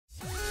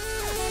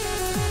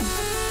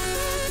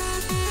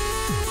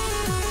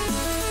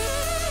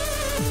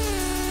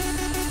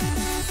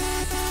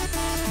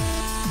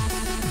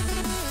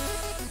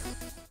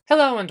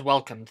and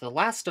welcome to the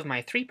last of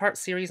my three-part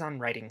series on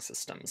writing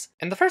systems.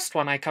 In the first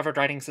one I covered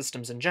writing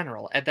systems in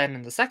general, and then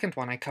in the second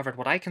one I covered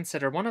what I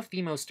consider one of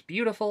the most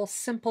beautiful,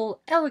 simple,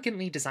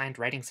 elegantly designed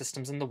writing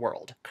systems in the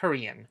world,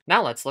 Korean.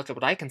 Now let's look at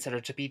what I consider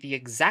to be the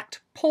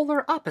exact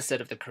polar opposite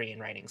of the Korean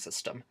writing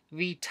system,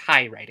 the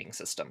Thai writing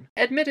system.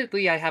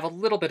 Admittedly, I have a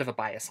little bit of a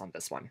bias on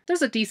this one.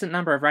 There's a decent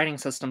number of writing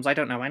systems I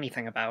don't know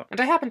anything about, and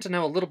I happen to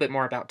know a little bit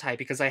more about Thai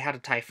because I had a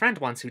Thai friend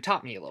once who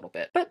taught me a little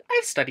bit. But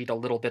I've studied a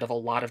little bit of a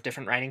lot of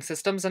different writing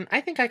systems, and I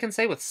think I can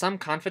say with some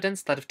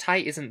confidence that if Thai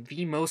isn't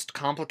the most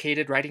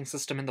complicated writing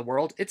system in the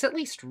world, it's at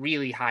least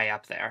really high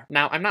up there.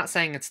 Now, I'm not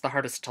saying it's the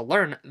hardest to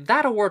learn.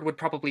 That award would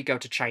probably go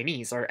to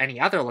Chinese, or any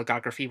other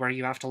logography where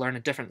you have to learn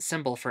a different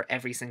symbol for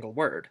every single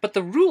word. But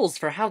the rules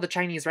for how the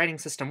Chinese writing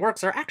system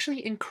works are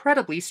actually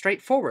incredibly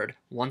straightforward.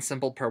 One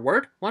symbol per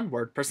word, one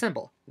word per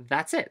symbol.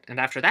 That's it, and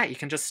after that you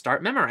can just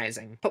start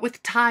memorizing. But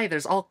with Thai,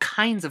 there's all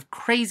kinds of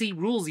crazy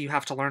rules you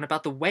have to learn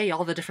about the way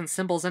all the different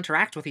symbols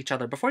interact with each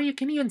other before you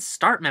can even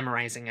start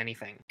memorizing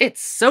anything.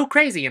 It's so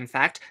crazy, in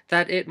fact,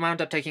 that it wound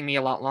up taking me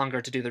a lot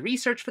longer to do the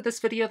research for this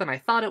video than I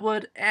thought it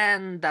would,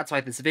 and that's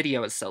why this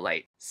video is so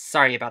late.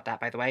 Sorry about that,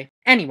 by the way.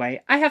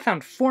 Anyway, I have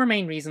found 4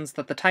 main reasons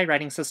that the Thai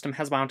writing system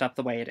has wound up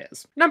the way it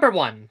is. Number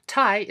 1.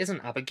 Thai is an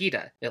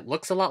abagida. It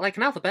looks a lot like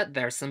an alphabet.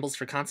 There are symbols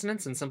for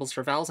consonants and symbols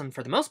for vowels, and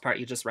for the most part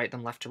you just write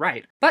them left to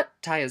right. But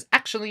Thai is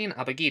actually an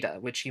abagida,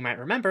 which you might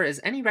remember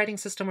is any writing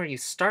system where you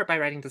start by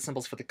writing the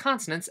symbols for the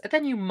consonants, and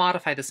then you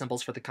modify the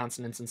symbols for the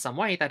consonants in some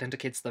way that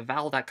indicates the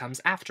vowel that comes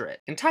after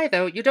it. In Thai,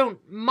 though, you don't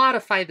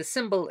modify the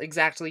symbol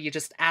exactly, you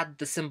just add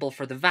the symbol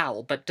for the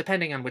vowel, but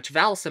depending on which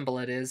vowel symbol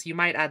it is, you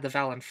might add the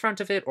vowel in front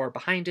of it, or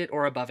behind it,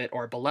 or above it,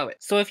 or below it.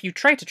 So if you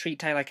try to treat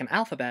Thai like an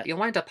alphabet, you'll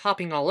wind up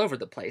hopping all over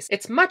the place.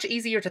 It's much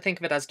easier to think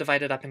of it as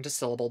divided up into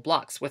syllable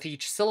blocks, with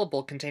each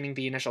syllable containing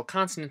the initial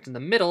consonant in the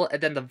middle,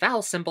 and then the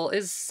vowel symbol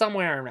is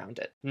somewhere around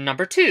it.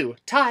 Number 2.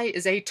 Thai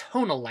is a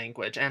tonal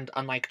language, and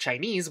unlike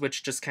Chinese,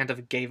 which just kind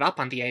of gave up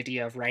on the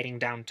idea of writing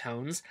down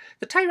tones,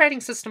 the Thai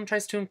writing system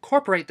tries to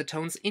incorporate the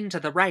tones into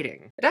the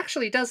writing. It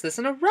actually does this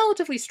in a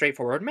relatively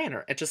straightforward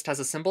manner. It just has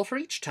a symbol for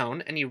each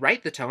tone, and you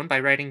write the tone by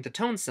writing the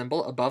tone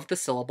symbol above the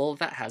syllable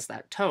that has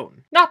that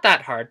tone. Not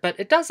that hard, but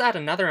it does add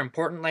another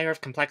important layer of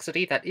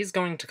complexity that is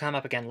going to come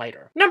up again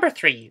later. Number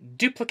 3.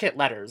 Duplicate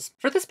letters.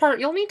 For this part,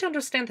 you'll need to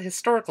understand the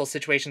historical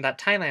situation that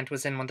Thailand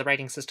was in when the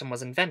writing system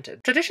was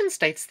invented. Tradition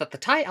states that the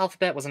Thai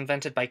alphabet was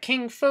invented by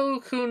King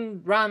Pho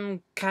Hun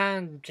Ram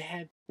Khan.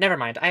 Never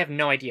mind, I have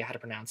no idea how to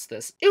pronounce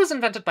this. It was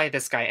invented by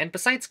this guy, and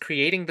besides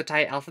creating the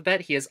Thai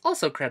alphabet, he is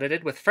also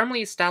credited with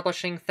firmly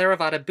establishing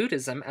Theravada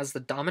Buddhism as the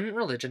dominant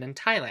religion in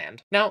Thailand.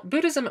 Now,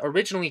 Buddhism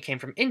originally came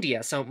from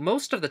India, so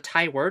most of the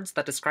Thai words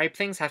that describe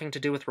things having to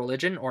do with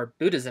religion, or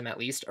Buddhism at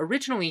least,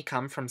 originally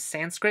come from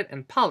Sanskrit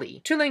and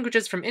Pali, 2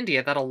 languages from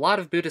India that a lot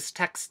of Buddhist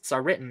texts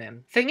are written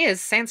in. Thing is,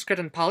 Sanskrit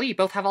and Pali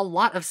both have a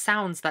lot of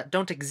sounds that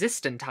don't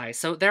exist in Thai,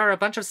 so there are a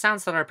bunch of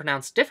sounds that are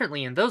pronounced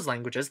differently in those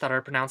languages that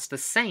are pronounced the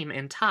same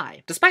in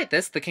Thai. Despite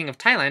this, the king of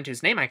Thailand,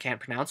 whose name I can't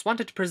pronounce,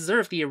 wanted to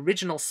preserve the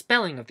original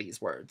spelling of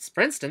these words.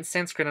 For instance,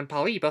 Sanskrit and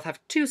Pali both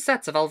have 2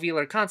 sets of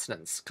alveolar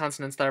consonants,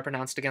 consonants that are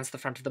pronounced against the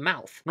front of the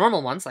mouth.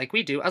 Normal ones, like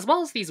we do, as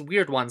well as these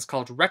weird ones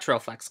called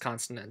retroflex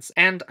consonants.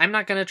 And I'm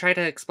not going to try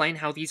to explain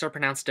how these are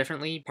pronounced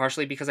differently,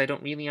 partially because I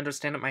don't really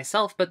understand it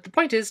myself, but the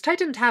point is, Thai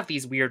didn't have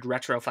these weird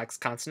retroflex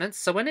consonants,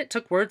 so when it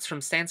took words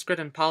from Sanskrit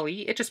and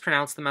Pali, it just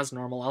pronounced them as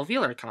normal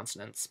alveolar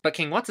consonants. But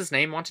King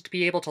What's-His-Name wanted to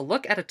be able to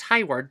look at a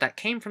Thai word that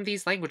came from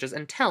these languages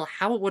and tell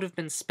how it would have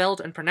been spelled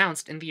and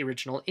pronounced in the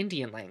original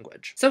Indian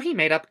language. So he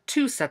made up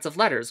 2 sets of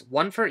letters,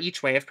 one for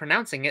each way of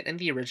pronouncing it in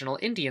the original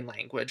Indian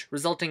language,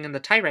 resulting in the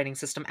Thai writing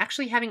system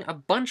actually having a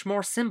bunch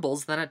more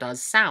symbols than it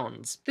does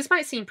sounds. This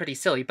might seem pretty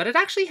silly, but it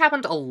actually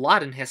happened a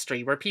lot in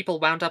history where people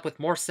wound up with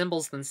more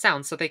symbols than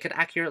sounds so they could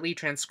accurately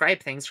transcribe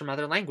things from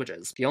other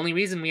languages. The only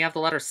reason we have the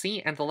letter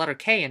C and the letter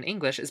K in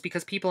English is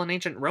because people in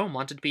ancient Rome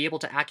wanted to be able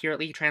to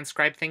accurately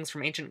transcribe things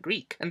from ancient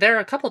Greek. And there are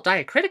a couple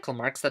diacritical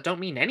marks that don't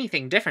mean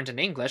anything different in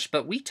English,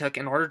 but we took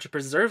in order to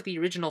preserve the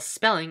original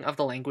spelling of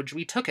the language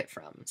we took it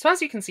from. So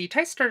as you can see,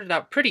 Thai started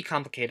out pretty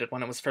complicated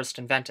when it was first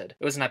invented.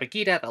 It was an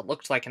abagida that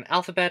looked like an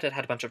alphabet, it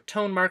had a bunch of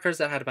tone markers,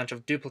 it had a bunch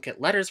of duplicate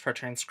letters for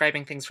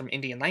transcribing things from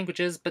Indian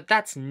languages, but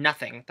that's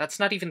nothing. That's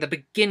not even the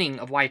beginning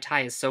of why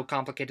Thai is so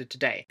complicated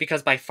today.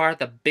 Because by far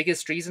the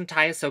biggest reason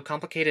Thai is so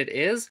complicated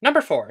is... Number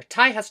 4.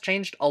 Thai has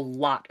changed a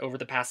lot over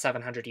the past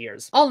 700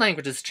 years. All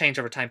languages change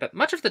over time, but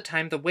much of the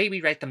time the way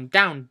we write them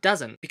down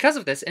doesn't. Because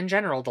of this, in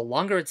general, the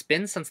longer it's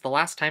been since the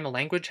last time a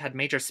language had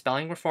major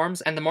spelling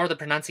reforms, and the more the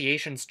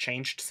pronunciation's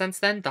changed since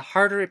then, the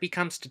harder it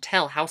becomes to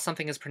tell how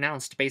something is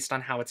pronounced based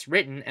on how it's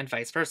written, and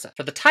vice versa.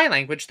 For the Thai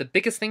language, the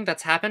biggest thing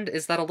that's happened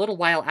is that a little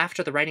while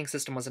after the writing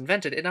system was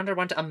invented, it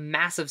underwent a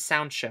massive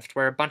sound shift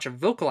where a bunch of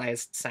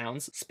vocalized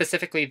sounds,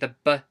 specifically the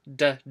b,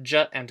 d,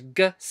 j, and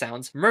g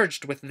sounds,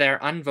 merged with their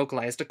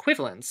unvocalized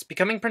equivalents,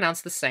 becoming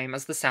pronounced the same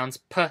as the sounds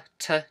p,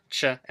 t,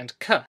 ch, and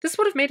k. This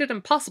would have made it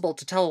impossible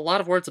to tell a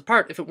lot of words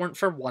apart if it weren't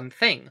for one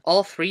thing.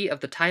 All 3 of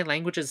the Thai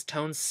language's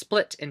tones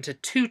split into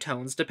two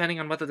tones depending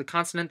on whether the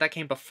consonant that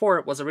came before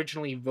it was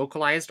originally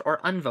vocalized or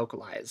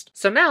unvocalized.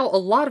 So now a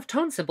lot of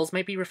tone symbols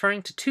might be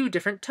referring to two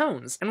different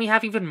tones, and we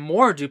have even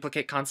more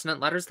duplicate consonant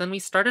letters than we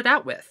started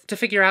out with. To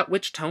figure out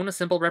which tone a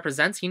symbol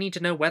represents, you need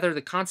to know whether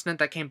the consonant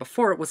that came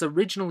before it was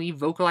originally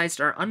vocalized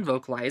or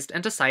unvocalized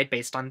and decide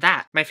based on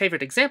that. My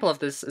favorite example of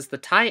this is the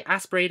Thai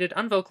aspirated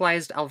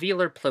unvocalized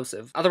alveolar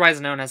plosive, otherwise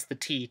known as the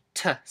T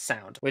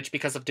sound, which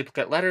because of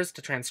duplicate letters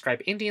to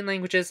transcribe Indian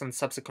languages and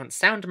subsequent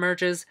sound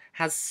merges,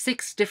 has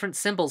 6 different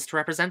symbols to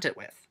represent it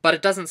with. But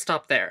it doesn't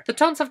stop there. The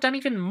tones have done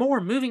even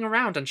more moving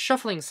around and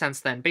shuffling since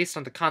then based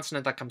on the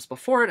consonant that comes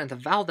before it and the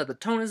vowel that the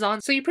tone is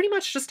on, so you pretty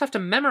much just have to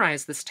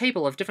memorize this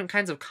table of different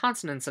kinds of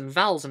consonants and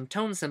vowels and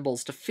tone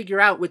symbols to figure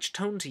out which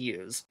tone to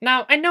use.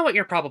 Now, I know what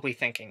you're probably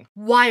thinking.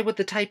 Why would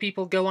the Thai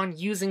people go on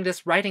using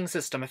this writing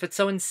system if it's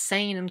so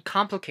insane and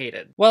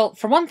complicated? Well,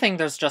 for one thing,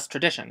 there's just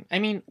tradition. I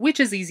mean, which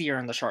is easier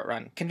in the short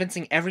run?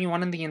 Convincing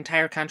everyone in the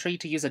entire country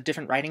to use a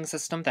different writing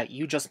system that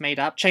you just made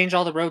up, change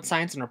all the road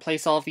signs and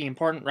replace all of the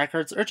important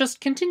records, or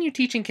just continue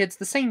teaching kids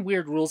the same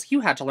weird rules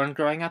you had to learn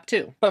growing up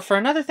too? But for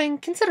another thing,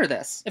 consider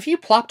this. If you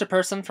plopped a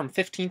person from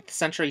 15th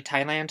century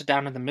Thailand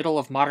down in the middle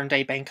of modern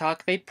day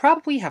Bangkok, they'd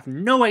probably have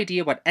no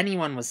idea what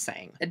anyone was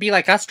saying. It'd be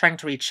like us trying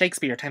to read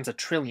Shakespeare times a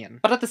trillion.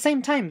 But at the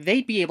same time,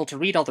 they'd be able to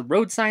read all the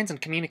road signs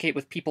and communicate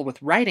with people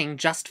with writing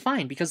just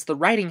fine, because the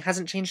writing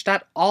hasn't changed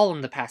at all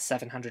in the past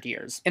 700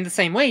 years. In the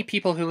same way,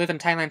 people who live in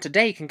Thailand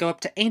today can go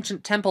up to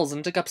ancient temples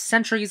and dig up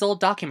centuries-old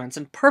documents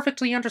and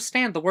perfectly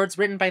understand the words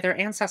written by their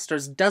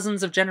ancestors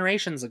dozens of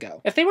generations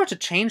ago. If they were to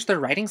change their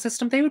writing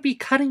system, they would be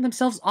cutting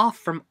themselves off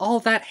from all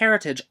that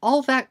heritage,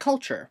 all that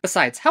culture.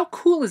 Besides, how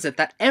cool is it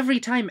that every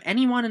time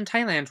anyone in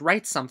Thailand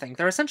writes something,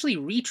 they're essentially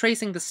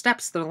retracing the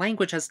steps the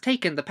language has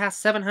taken the past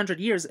 700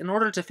 years in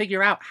order to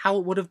figure out how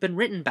it would have been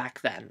written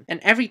back then. And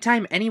every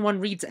time anyone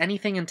reads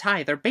anything in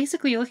Thai, they're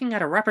basically looking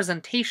at a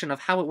representation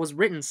of how it was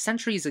written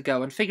centuries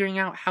ago and figuring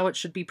out how it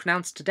should be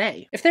pronounced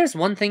today. If there's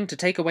one thing to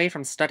take away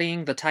from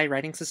studying the Thai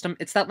writing system,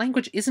 it's that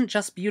language isn't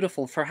just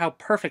beautiful for how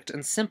perfect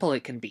and simple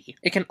it can be.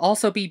 It can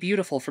also be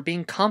beautiful for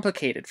being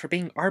complicated, for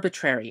being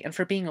arbitrary, and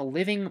for being a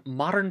living,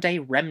 modern-day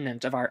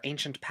remnant of our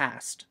ancient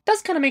past. It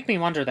does kind of make me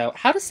wonder, though,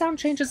 how do sound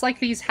changes like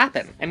these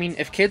happen? I mean,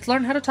 if kids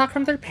learn how to talk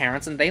from their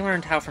parents and they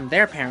learned how from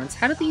their parents,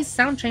 how do these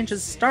sound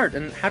changes start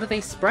and how do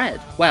they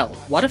spread? Well,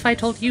 what if I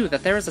told you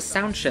that there is a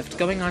sound shift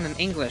going on in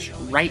English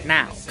right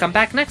now? Come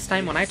back next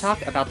time when I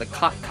talk about the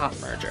cot-cot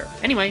merger.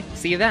 Anyway,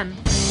 see you then.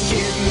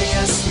 Give me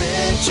a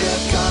smidge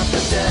of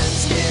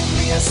confidence. Give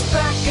me a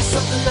speck of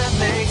something that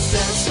makes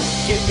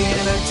sense. Give me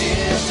an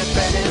idea of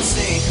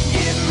dependency.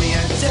 Give me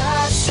a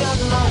dash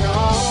of my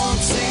own.